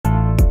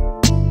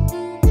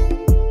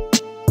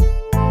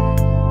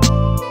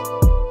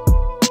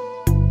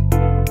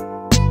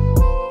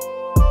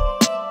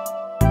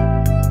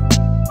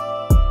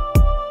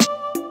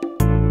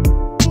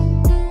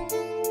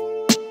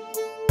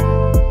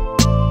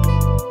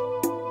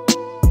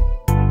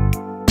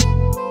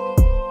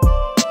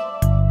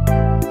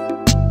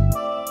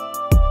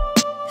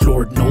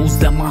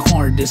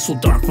is so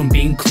dark from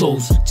being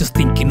closed. Just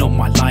thinking of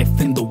my life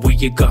and the way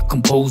it got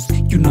composed.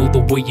 You know the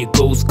way it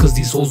goes, cause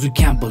these hoes you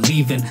can't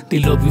believe in. They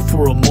love you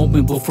for a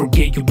moment but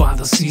forget you by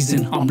the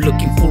season. I'm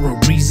looking for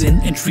a reason,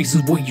 and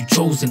reasons were you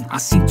chosen. I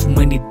seen too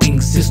many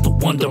things, it's no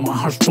wonder my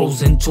heart's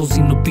frozen.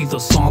 Choosing to be the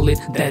solid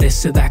that it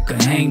said that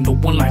could hang. No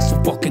one likes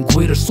a fucking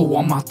quitter, so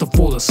I'm out there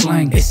for the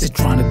slang. It's just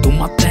trying to do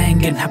my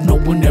thing and have no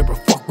one ever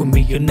fuck with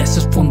me. An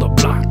essence from the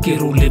block,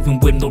 ghetto living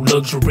with no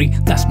luxury.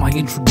 That's my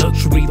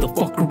introductory, the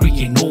fuckery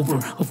ain't over.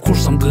 Of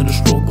course I'm gonna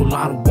struggle,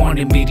 I don't want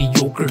it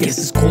mediocre. Guess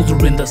it's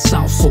colder in the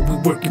south, so we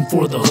working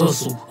for the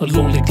hustle. A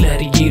lonely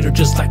gladiator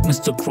just like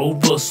Mr. Crow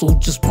Russell.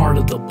 Just part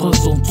of the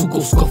puzzle to go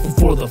scuffle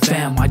for the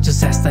fam. I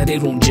just ask that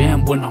it don't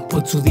jam when I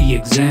put to the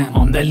exam.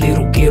 I'm that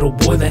little ghetto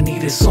boy that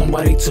needed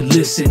somebody to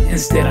listen.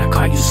 Instead I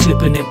caught you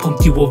slipping and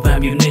pumped you of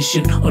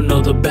ammunition.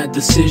 Another bad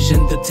decision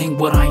that ain't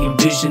what I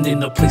envisioned.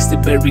 In a place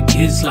that bury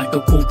kids like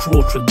a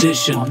cultural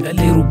tradition. I'm that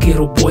little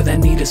ghetto boy that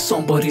needed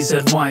somebody's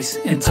advice.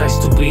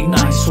 Enticed to be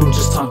nice or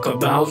just talk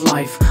about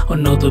life.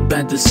 Another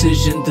bad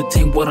decision that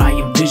ain't what I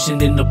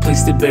envisioned. In a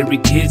place that bury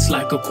kids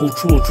like a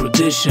cultural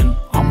tradition.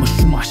 I'ma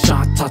shoot my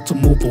shot, taught to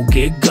move or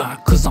get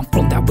got. Cause I'm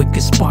from that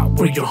wicked spot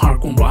where your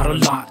heart gon' rot a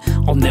lot.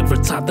 I'll never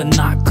tie the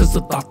knot cause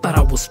I thought that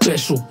I was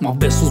special. My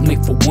vessel's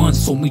made for one,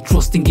 so me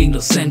trusting ain't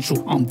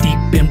essential. I'm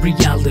deep in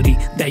reality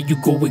that you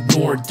go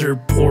ignore.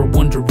 Dirt poor,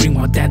 wondering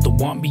why dad don't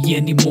want me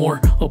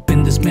anymore. Up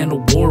in this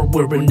mental war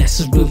where an S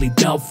is really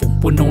doubtful.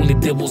 When only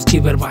devils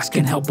give advice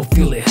can help but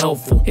feel it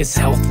helpful. It's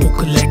helpful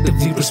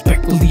collectively,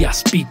 respectfully I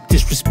speak.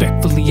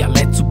 Disrespectfully I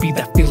like to be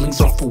that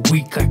feelings are for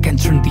weak. I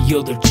can't turn the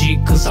other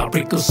cheek cause I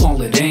break a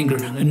solid anger.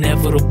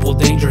 Inevitable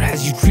danger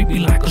has you treat me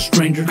like a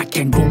stranger. I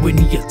can't grow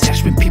any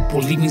attachment, people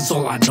leaving's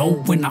all I know.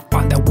 When I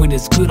find that when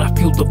it's good I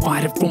feel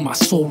divided from my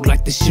soul.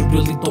 Like this shit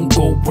really don't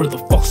go, where the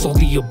fuck's all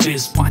the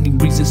abyss? Finding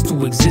reasons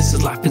to exist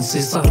as life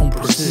insists I don't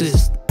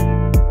persist.